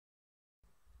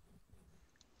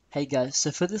Hey guys,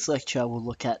 so for this lecture we'll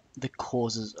look at the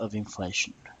causes of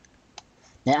inflation.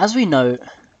 Now as we know,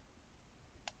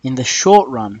 in the short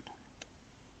run,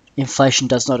 inflation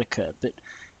does not occur, but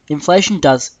inflation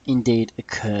does indeed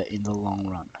occur in the long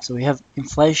run. So we have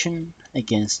inflation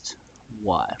against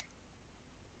Y.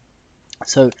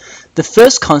 So the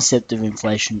first concept of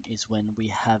inflation is when we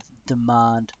have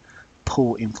demand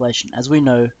pull inflation. As we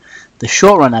know, the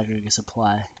short run aggregate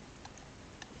supply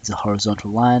is a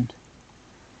horizontal line,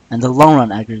 and the long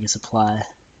run aggregate supply,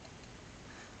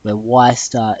 where Y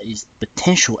star is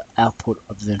potential output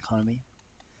of the economy,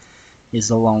 is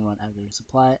the long run aggregate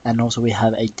supply, and also we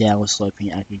have a downward sloping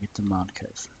aggregate demand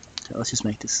curve. So let's just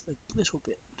make this a little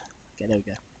bit. Okay, there we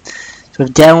go. So we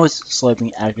have downward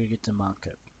sloping aggregate demand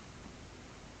curve.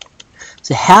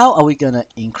 So how are we going to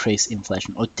increase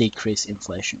inflation or decrease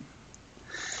inflation?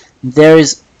 There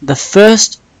is the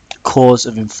first cause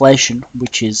of inflation,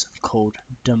 which is called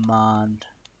demand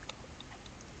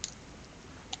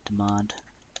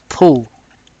pull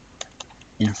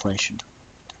inflation.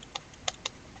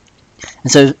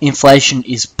 And so inflation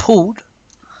is pulled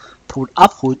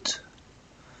upward.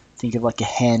 Think of like a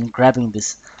hand grabbing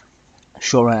this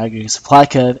short run aggregate supply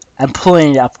curve and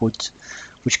pulling it upwards,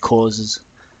 which causes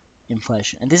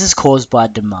inflation. And this is caused by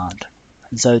demand.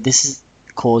 And so this is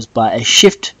caused by a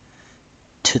shift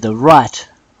to the right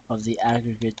of the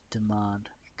aggregate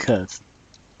demand curve.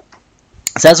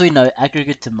 So as we know,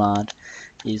 aggregate demand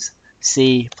is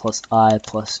C plus I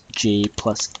plus G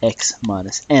plus X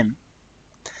minus M.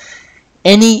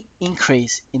 Any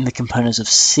increase in the components of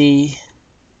C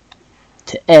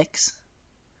to X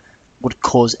would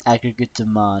cause aggregate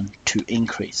demand to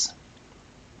increase,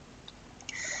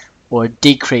 or a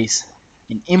decrease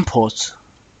in imports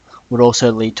would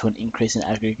also lead to an increase in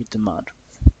aggregate demand.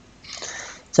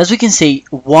 So as we can see,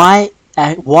 why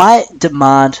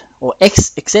demand or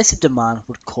excessive demand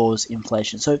would cause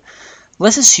inflation. So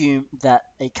let's assume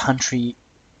that a country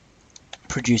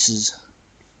produces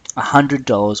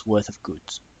 $100 worth of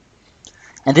goods,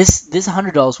 and this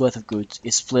 $100 worth of goods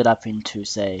is split up into,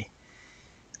 say,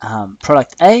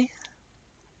 product A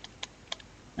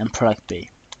and product B.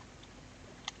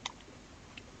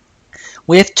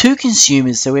 We have two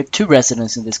consumers, so we have two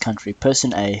residents in this country,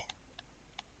 person A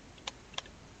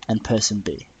and person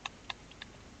B.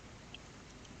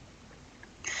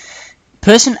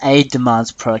 Person A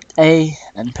demands product A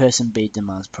and person B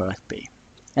demands product B.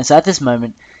 And so at this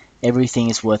moment, everything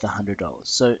is worth $100.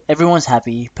 So everyone's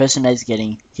happy. Person A is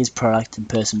getting his product and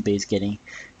person B is getting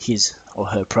his or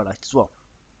her product as well.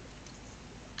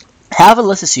 However,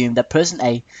 let's assume that person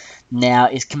A now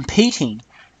is competing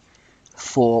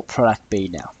for product B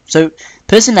now. So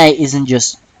person A isn't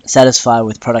just satisfied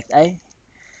with product A,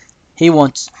 he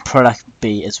wants product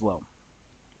B as well.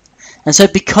 And so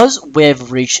because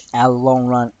we've reached our long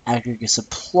run aggregate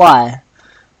supply,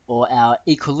 or our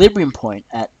equilibrium point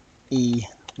at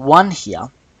E1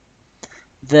 here,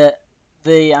 the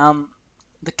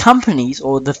companies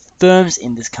or the firms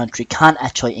in this country can't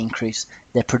actually increase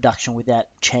their production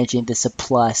without changing the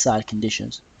supply side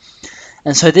conditions.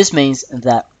 And so this means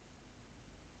that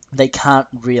they can't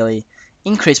really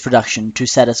increase production to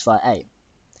satisfy A.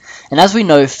 And as we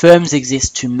know, firms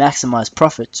exist to maximize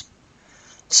profits,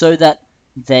 so that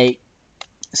in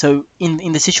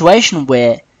the situation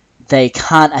where they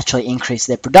can't actually increase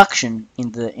their production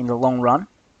in the long run,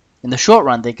 in the short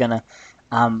run they're going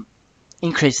to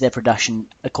increase their production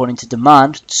according to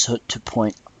demand to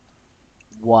point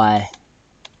Y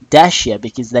dash here,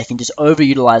 because they can just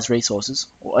overutilize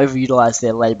resources or overutilize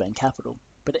their labor and capital.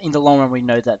 But in the long run we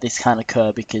know that this can't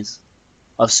occur because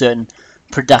of certain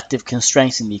productive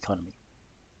constraints in the economy.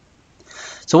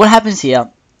 So what happens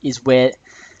here is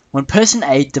when person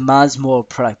A demands more of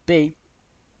product B,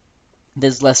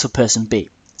 there's less for person B.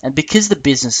 And because the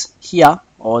business here,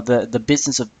 or the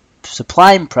business of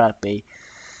supplying product B,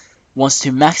 wants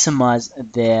to maximize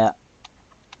their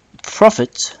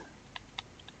profits,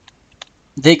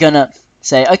 they're going to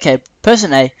say, okay,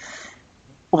 person A,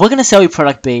 we're going to sell you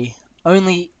product B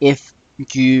only if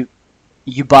you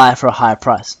buy for a higher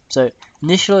price. So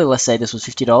initially, let's say this was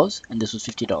 $50 and this was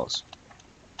 $50.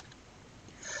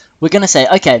 We're going to say,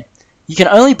 okay, you can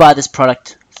only buy this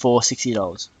product for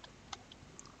 $60.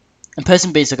 And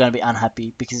person B's are going to be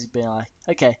unhappy because he's been like,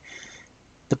 okay,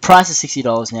 the price is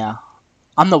 $60 now.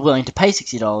 I'm not willing to pay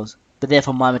 $60, but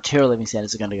therefore my material living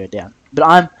standards are going to go down.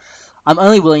 But I'm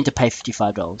only willing to pay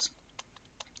 $55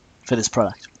 for this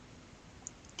product.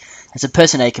 And so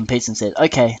person A competes and says,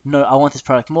 okay, no, I want this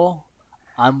product more.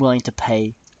 I'm willing to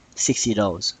pay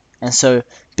 $60. And so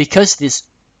because this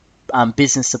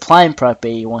business supplying product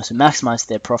B wants to maximize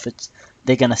their profits,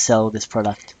 they're going to sell this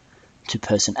product to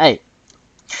person A.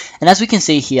 And as we can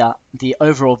see here, the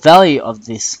overall value of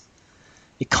this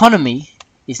economy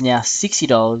is now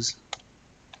 $60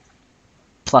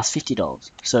 plus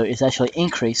 $50. So it's actually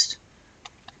increased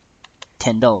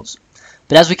 $10.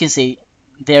 But as we can see,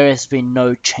 there has been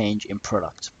no change in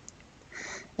product.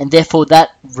 And therefore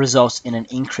that results in an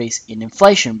increase in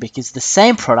inflation because the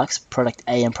same products, product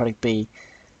A and product B,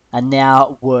 are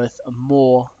now worth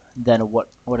more than what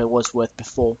it was worth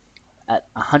before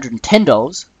at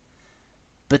 $110,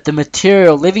 but the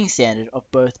material living standard of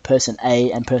both person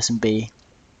A and person B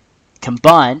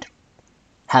combined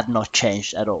have not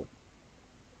changed at all.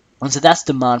 And so that's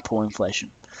demand pull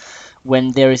inflation.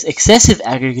 When there is excessive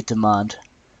aggregate demand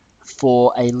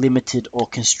for a limited or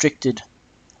constricted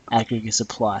aggregate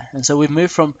supply. And so we've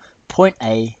moved from point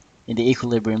A in the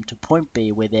equilibrium to point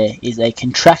B where there is a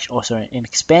contraction, or sorry, an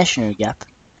expansionary gap.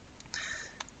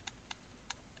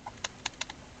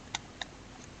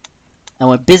 And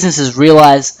when businesses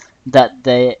realize that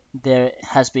there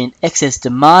has been excess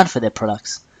demand for their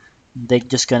products, they're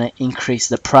just going to increase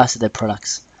the price of their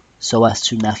products so as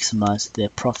to maximize their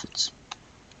profits.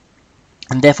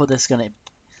 And therefore that's going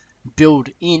to build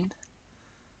in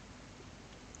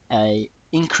a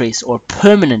increase or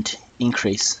permanent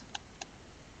increase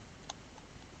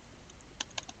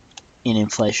in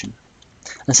inflation.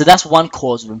 And so that's one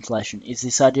cause of inflation, is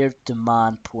this idea of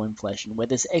demand pull inflation, where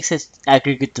there's excess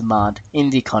aggregate demand in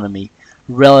the economy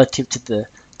relative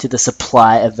to the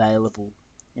supply available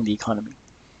in the economy.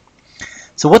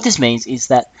 So what this means is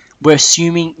that we're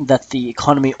assuming that the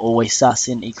economy always starts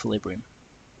in equilibrium.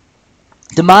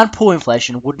 Demand pull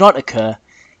inflation would not occur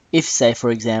if, say,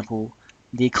 for example,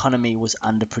 the economy was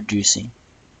underproducing.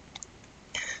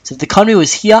 So if the economy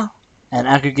was here and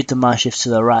aggregate demand shifts to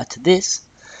the right to this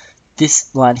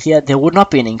line here, there would not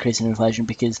be an increase in inflation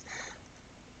because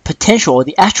potential, or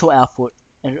the actual output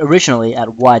originally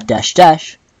at y dash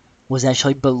dash, was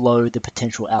actually below the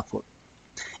potential output.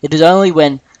 It is only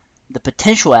when the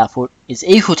potential output is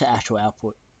equal to actual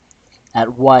output at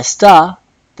y star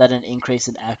that an increase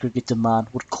in aggregate demand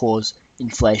would cause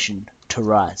inflation to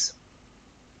rise.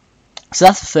 So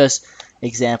that's the first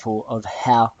example of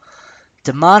how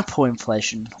demand pull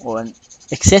inflation, or an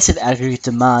excessive aggregate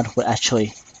demand, would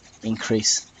actually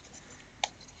increase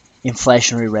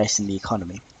inflationary rates in the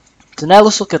economy. So now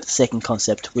let's look at the second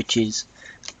concept, which is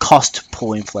cost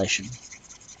pull inflation.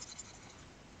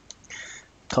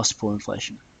 Cost pull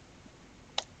inflation.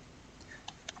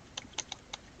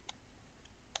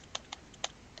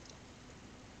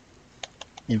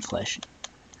 Inflation.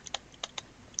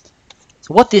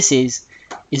 So what this is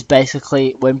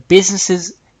basically when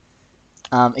businesses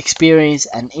experience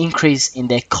an increase in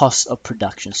their costs of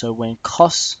production. So when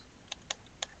costs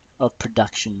of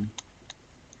production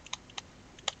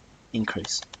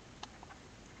increase.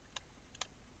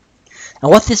 And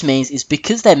what this means is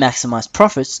because they maximize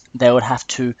profits, they would have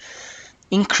to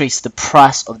increase the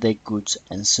price of their goods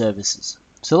and services.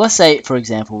 So let's say, for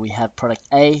example, we have product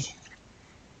A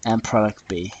and product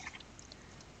B.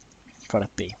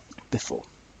 Before.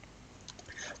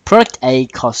 Product A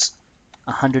costs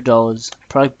 $100,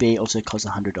 product B also costs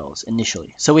 $100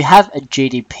 initially. So we have a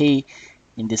GDP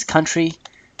in this country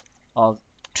of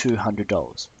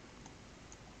 $200.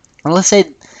 And let's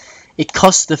say it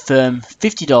costs the firm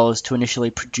 $50 to initially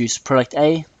produce product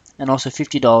A and also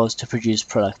 $50 to produce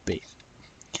product B.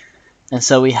 And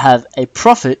so we have a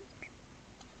profit,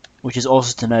 which is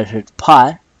also denoted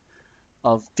pi,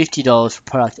 of $50 for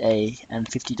product A and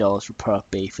 $50 for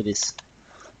product B for this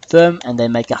firm, and they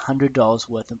make $100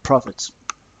 worth of profits.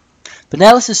 But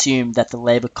now let's assume that the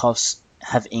labor costs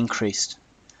have increased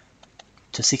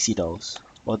to $60,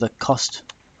 or the cost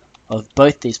of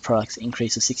both these products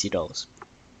increase to $60.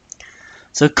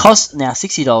 So it costs now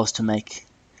 $60 to make,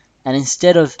 and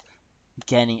instead of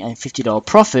gaining a $50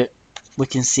 profit, we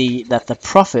can see that the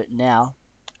profit now,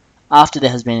 after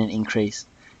there has been an increase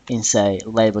in, say,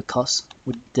 labor costs,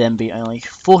 would then be only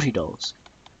 $40.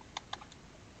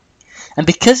 And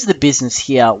because the business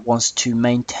here wants to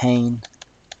maintain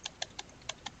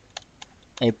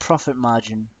a profit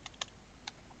margin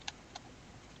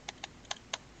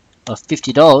of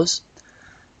 $50,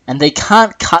 and they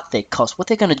can't cut their costs, what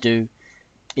they're going to do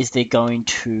is they're going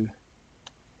to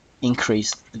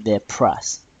increase their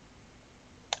price.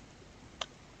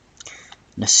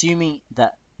 And assuming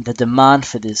that the demand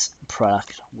for this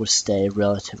product will stay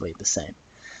relatively the same.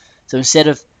 So instead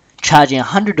of charging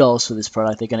 $100 for this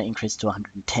product, they're going to increase to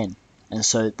 $110. And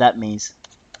so that means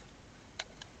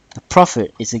the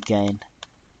profit is again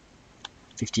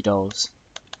 $50,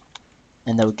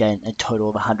 and they will gain a total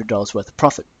of $100 worth of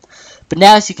profit. But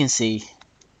now, as you can see,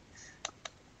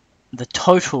 the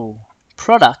total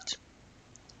product,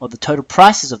 or the total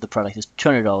prices of the product, is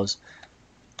 $200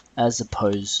 as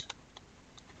opposed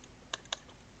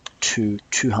to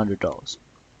 $200.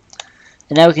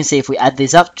 And now we can see if we add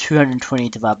these up, 220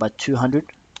 divided by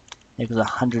 200 equals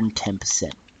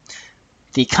 110%.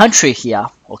 The country here,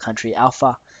 or country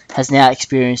alpha, has now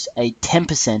experienced a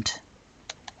 10%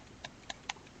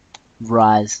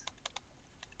 rise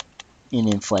in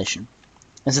inflation.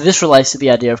 And so this relates to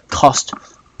the idea of cost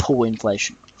pull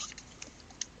inflation.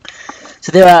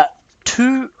 So there are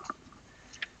two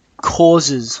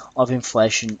causes of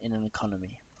inflation in an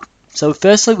economy. So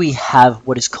firstly, we have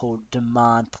what is called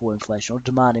demand pull inflation, or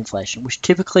demand inflation, which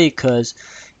typically occurs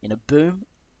in a boom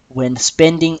when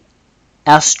spending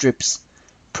outstrips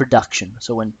production.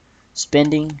 So when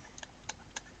spending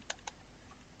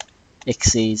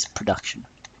exceeds production.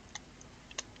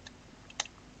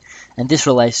 And this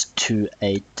relates to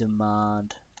a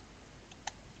demand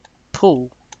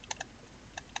pull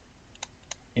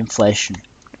inflation.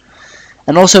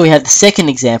 And also we have the second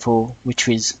example, which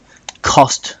is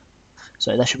cost.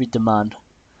 So that should be demand.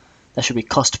 That should be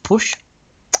cost push.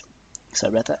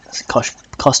 Sorry about that. It's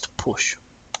cost push.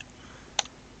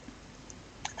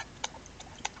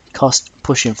 Cost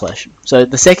push inflation. So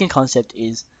the second concept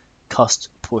is cost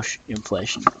push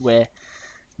inflation, where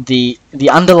the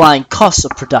underlying costs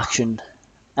of production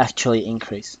actually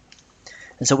increase.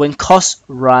 And so when costs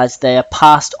rise, they are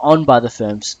passed on by the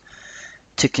firms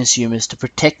to consumers to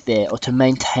protect their, or to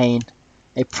maintain,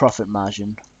 a profit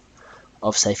margin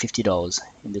of, say, $50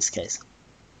 in this case.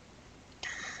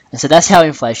 And so that's how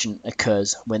inflation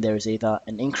occurs, when there is either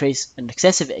an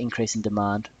excessive increase in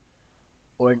demand,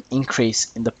 or an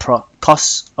increase in the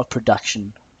costs of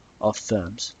production of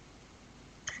firms.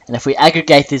 And if we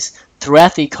aggregate this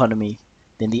throughout the economy,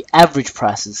 then the average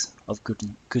prices of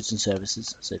goods and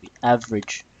services, so the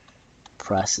average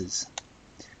prices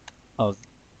of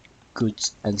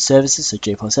goods and services, so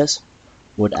G plus S,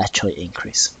 would actually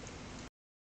increase.